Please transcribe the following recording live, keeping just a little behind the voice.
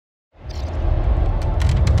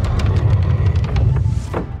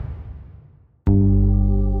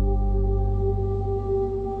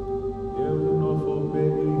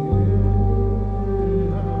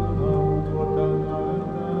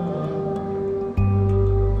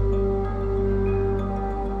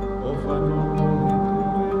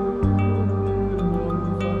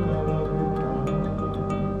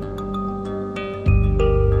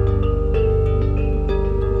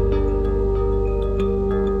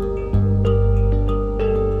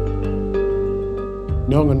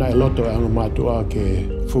Neonga na loto anga matua ke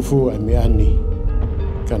fufu e meani.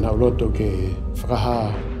 Kana loto ke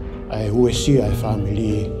whakaha ai huesi ai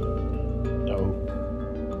family. Tau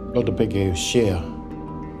loto peke share.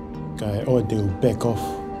 Kai o te back off.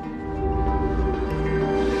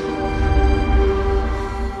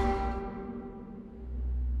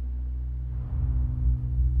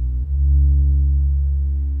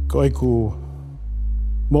 Ko ku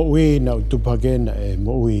mo'ui na tupagena e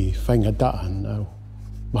mo'ui whaingataan au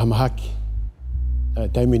mahamahaki.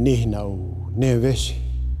 Taimi nihi na nevesi.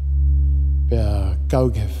 Pea kau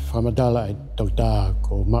ke whamadala e tokta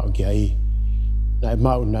ko mau ki ai. Na e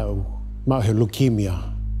mau he leukemia.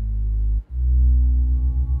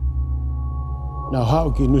 Na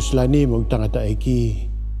hau ki nusilani mo tangata e ki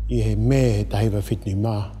i he me tahiwa fitni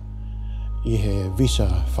ma. I he visa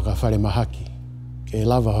whakawhare mahaki. Ke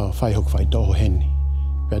lava whai hoku whai toho heni.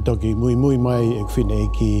 Pea toki mui mai e whine e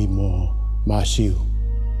ki mo māsiu.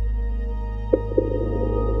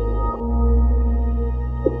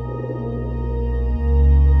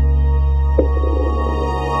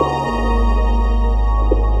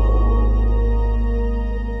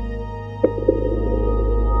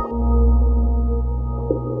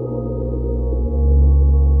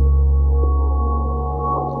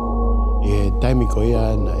 E taimi ko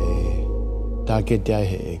ia na Tākete ai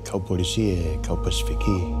he kau polisi e kau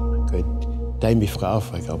Pasifiki. Ko taimi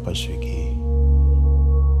whakaafa e kau Pasifiki.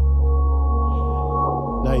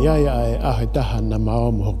 Na iaia ai ahe taha na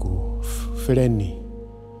mao mohoku whireni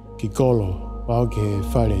ki kolo wao ke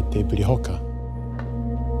whare te pirihoka.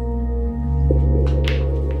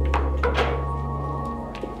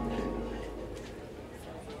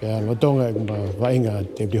 Pea lotonga e kuma wainga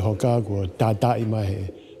te pirihoka kua tātai mai he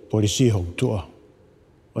polisi hoku tua.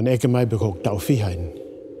 On eke mai pe kok tau whihain.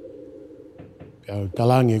 Pea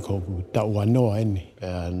talangi kok tau wanoa eni.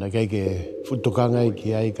 Pea na keike whutokanga i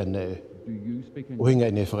ki ai kane uhinga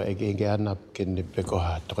i ne whaka eke ana kene pe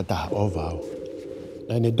koha tokataha ovao.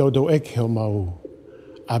 Na ne dodo eke ho mau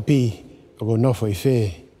api koko nofo i whē.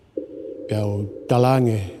 Pea o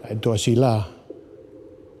talangi ai toa sila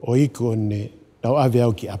o iku o ne tau awe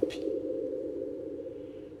au ki api.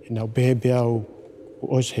 E nau pehe pea o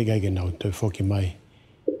os he keike nau toi whoki mai.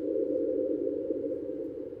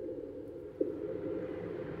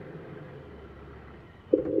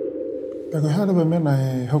 Pea koe harawa mena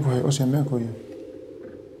he hoko he ose mea koe?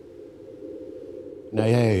 Na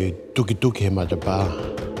ia e tuki he matapā.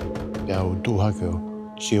 Pea o tūhake o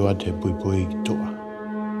siwa te pui ki tua.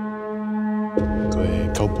 Ko e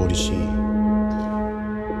kau polisi.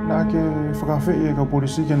 Nā ke whakawhei e kau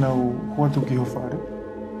polisi ke nau huatu ki ho whare?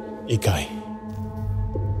 I kai.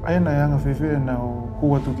 Aia nai anga whewhe e nau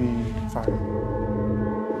huatu ki whare?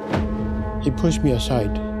 He pushed me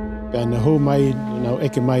aside. Pea na hou mai, nau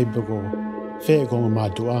eke mai pako whee konga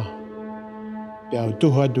mātua. Pea o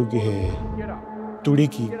tuhu atu ki he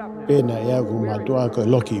turiki pēna e au konga mātua ko e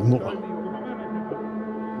loki i mua.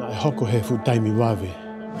 Na e hoko he futaimi wawe.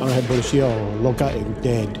 Anga he polisia o loka e ku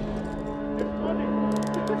dead.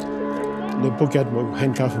 Ne poki atu mo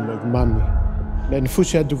handcuff mo ku mami. Na e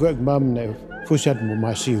fusi atu ko e ku mami na e fusi atu mo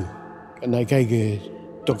māsiu. Ka nai kai ke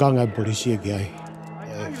tokanga polisia ki ai.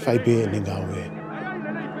 Whai pē e ni ngau e.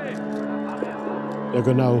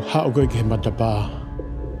 Eko nau hao koe ke matapā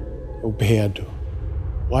o pehe atu.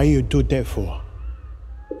 Why you do that for?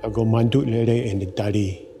 Ako mandu lere e ni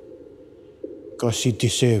tari. Because she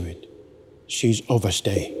deserve it. She's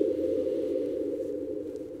overstaying.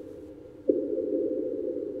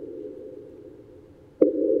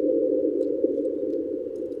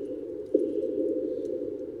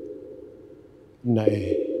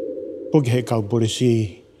 Nei, puki he kau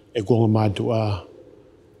polisi e kuonga mātua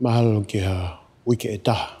mahalo ki ha wiki e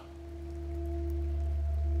taha.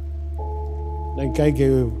 Nai kai ke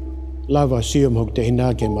lava siom hok te hina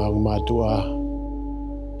ke maunga mātua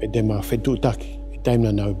pe te maa whetu taki e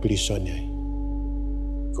taimna nau prisoni ai.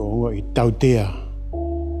 Ko ongo i tautea.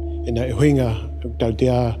 E na e huinga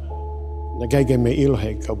tautea na kai ke me ilo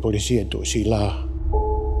he kau polisi e tu si la.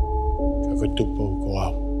 Ka ko tupo ko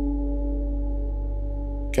au.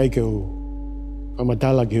 Kai ke u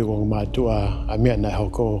pamatala ki hukonga mātua a mea nai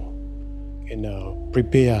hoko e na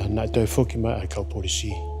prepare na toi whoki mai a kau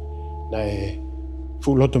polisi. Na e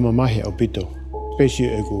fuloto mamahi au pito. Spesi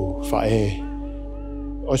e ku whae.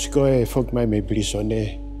 Osiko e whoki mai me prisone.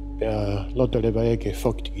 Pea loto lewa e ke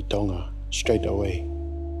whoki ki Tonga straight away.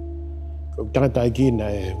 Ko tangata aki na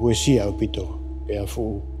e uesi au pito. Pea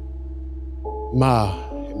fu maa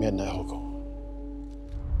e mea nai hoko.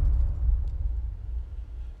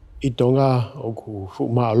 I Tonga o ku fu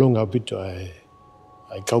maa longa au pito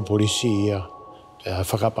ai kau polisi ia. Pea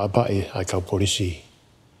whakapapa ai kau polisi.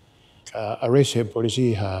 ka arrest he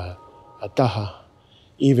polisi ha ataha,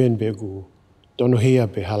 even be ku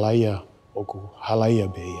Lolohea pe halaia o ku halaia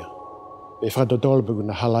be ia. Be whatotolo pe ku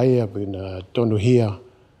na halaia pe na Lolohea,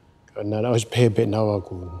 ka na os pe nawa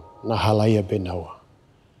ku na halaia pe nawa.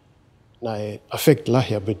 Na e affect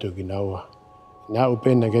lahi a beto ki nawa. Na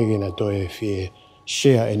upena kege na toe fie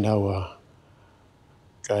share e nawa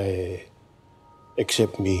ka e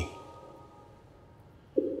accept me.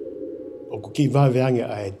 O ku ki waweange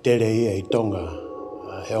a e tere ia I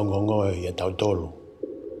Tonga he ongongo I a tautolo.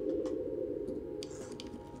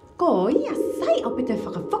 Ko ia sai au pete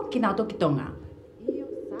whakawhaki nā toki Tonga.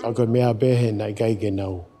 Ka koe mea behe na I kaike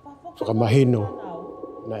nau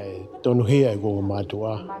whakamahino na e Lolohea e kongo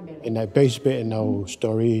mātua. E na e base be e nau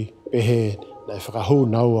story behe na e whakahu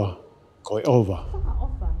naua koe over.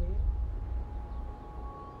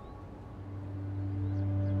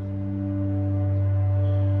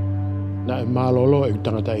 Na e malolo e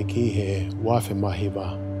tangata I ki he wafe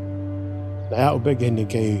mahiwa. Na e au peke ni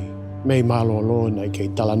kei mei malolo na kei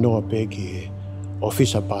talanoa peki he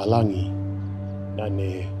ofisa pālangi. Na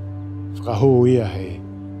ne whakahu ia he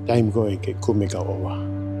time koe ke kumeka owa.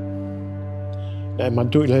 Na e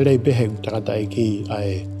mantui lelei pehe tangata I ki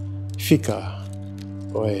ai fika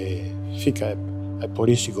o e fika e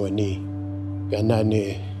polisi koe ni. Pea na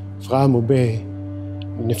ne whakamu behe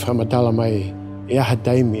ne whakamatala mai e aha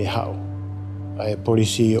taimi e hao. Ai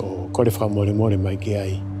polisi o kore whakamore mai ki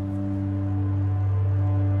ai.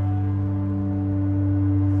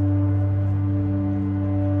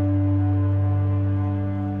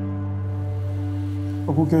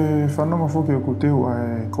 Oku ke whanonga whoki o ku teo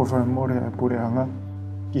ai kore whakamore ai pureanga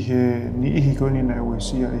ki he ni ihi koni na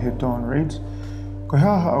uesia I he Dawn Raids. Ko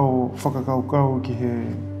haha o whakakaukau ki he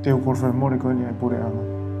teo kore whakamore koni ai pureanga.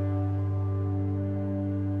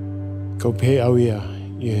 Ko pe au ia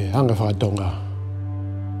I he hanga whakatonga.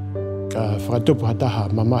 Ka whakatupu hataha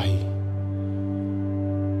mamahi.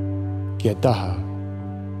 Ki a taha.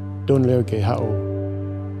 Tōn leo ke hao.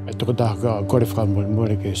 E tukotaha ka kore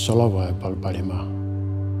whakamore ke solowa e palparema.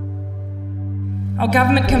 Our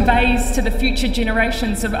government conveys to the future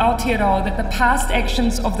generations of Aotearoa that the past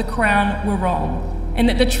actions of the Crown were wrong and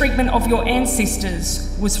that the treatment of your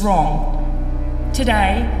ancestors was wrong.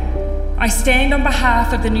 Today, I stand on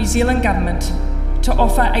behalf of the New Zealand Government to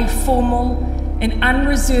offer a formal and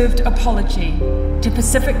unreserved apology to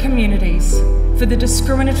Pacific communities for the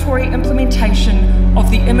discriminatory implementation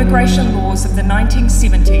of the immigration laws of the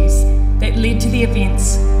 1970s that led to the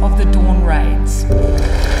events of the Dawn Raids.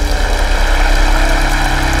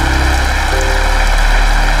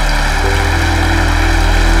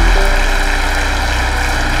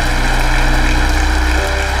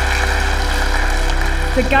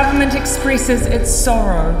 The government expresses its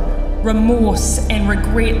sorrow, remorse and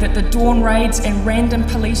regret that the Dawn Raids and random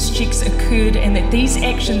police checks occurred and that these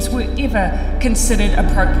actions were ever considered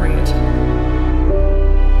appropriate.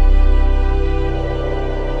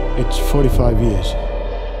 It's 45 years.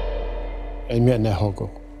 E mea nei hoko.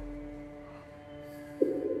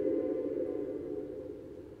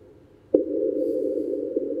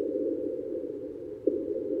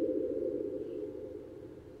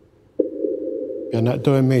 Pea na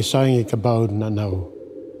toe mei saingi ka bau na nau.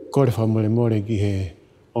 Kore whamore ki he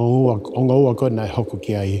onga ua ko nai hoko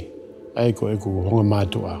ki ai. Ai ko e ku honga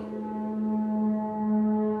mātua.